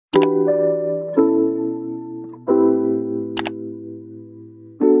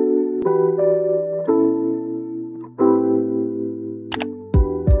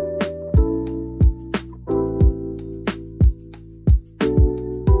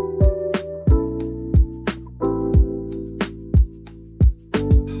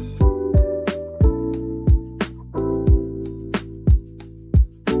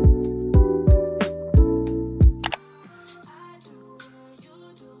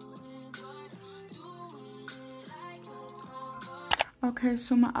Okay,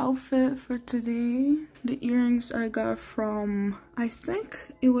 so my outfit for today, the earrings I got from, I think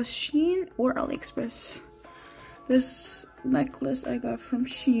it was Shein or AliExpress. This necklace I got from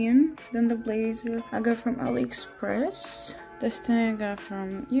Shein. Then the blazer I got from AliExpress. This thing I got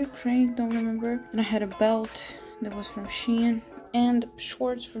from Ukraine, don't remember. And I had a belt that was from Shein. And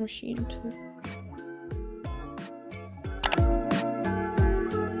shorts from Shein too.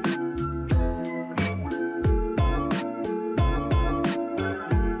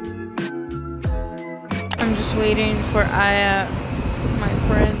 I'm just waiting for Aya, my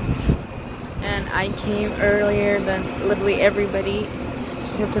friend. And I came earlier than literally everybody.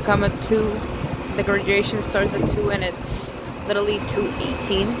 She had to come at 2. The graduation starts at 2 and it's literally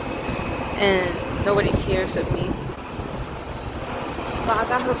 2:18. And nobody's here except me. So I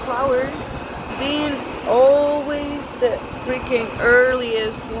got her flowers. Being always the freaking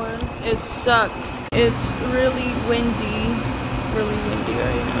earliest one, it sucks. It's really windy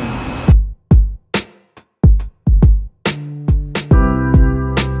right now.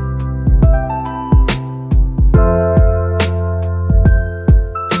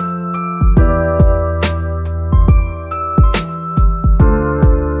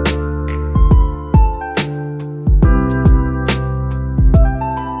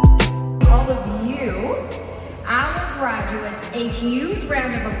 A huge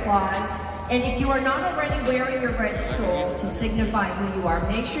round of applause. And if you are not already wearing your red stole to signify who you are,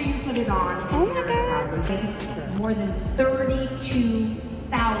 make sure you put it on. Oh my God. More than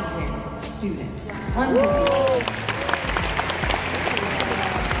 32,000 students. Unbelievable.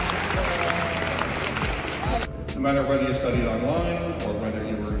 No matter whether you studied online or whether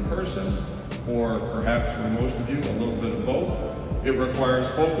you were in person, or perhaps for most of you, a little bit of both, it requires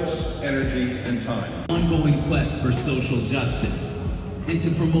focus, energy, and time. Ongoing quest for social justice and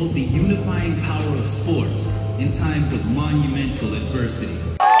to promote the unifying power of sport in times of monumental adversity.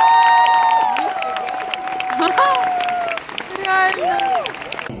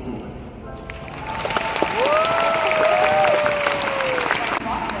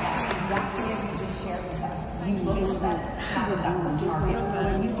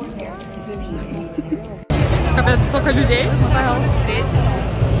 Капец, столько людей.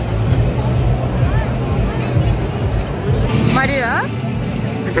 Мария?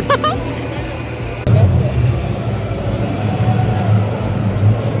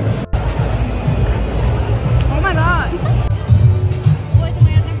 Oh my God.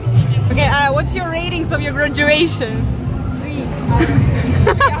 Okay, what's your ratings of your graduation? 3 out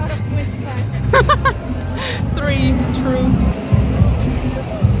of 25. 3, true.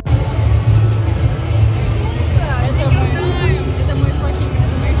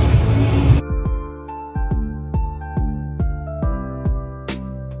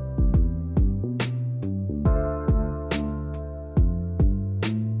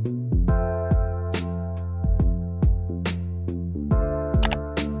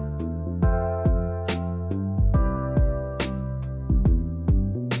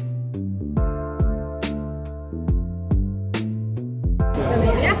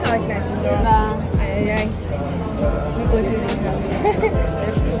 Да. Ай-яй-яй.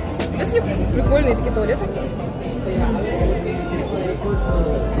 Прикольные такие туалеты.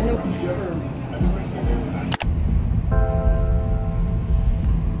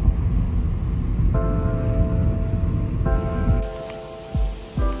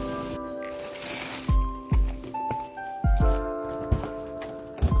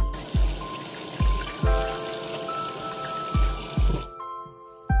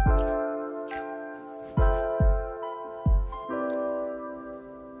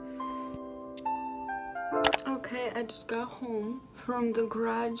 Okay, I just got home from the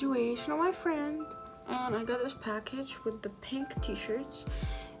graduation of my friend and I got this package with the pink t-shirts.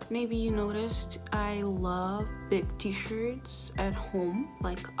 Maybe you noticed I love big t-shirts at home.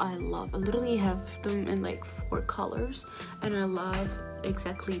 Like I literally have them in like 4 colors and I love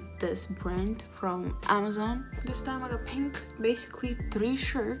exactly this brand from Amazon. This time I got pink, basically 3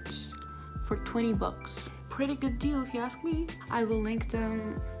 shirts for 20 bucks. Pretty good deal if you ask me. I will link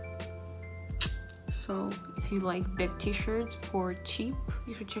them. So if you like big t-shirts for cheap,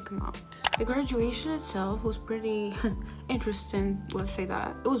 you should check them out. The graduation itself was pretty interesting, let's say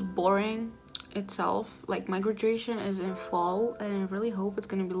that. It was boring itself. Like my graduation is in fall and I really hope it's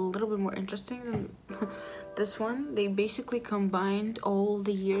gonna be a little bit more interesting than this one. They basically combined all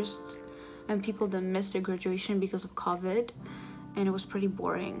the years and people that missed their graduation because of COVID, and it was pretty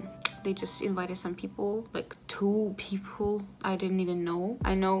boring. They just invited some people, like 2 people I didn't even know.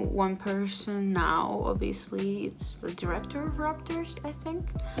 I know 1 person now, obviously. It's the director of Raptors, I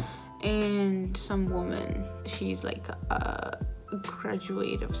think. And some woman. She's like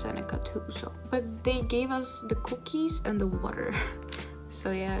graduate of Seneca too, so. But they gave us the cookies and the water.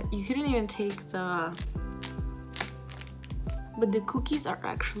 So yeah, you couldn't even take the... But the cookies are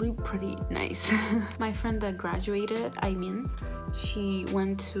actually pretty nice. My friend that graduated, she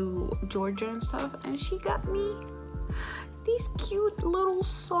went to Georgia and stuff, and she got me these cute little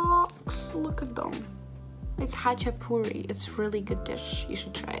socks. Look at them. It's hachapuri. It's a really good dish. You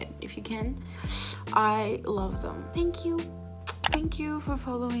should try it if you can. I love them. Thank you. Thank you for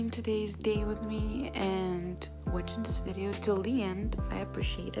following today's day with me and watching this video till the end. I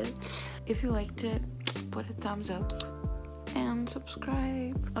appreciate it. If you liked it, put a thumbs up and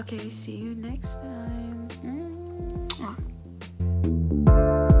subscribe. Okay, see you next time.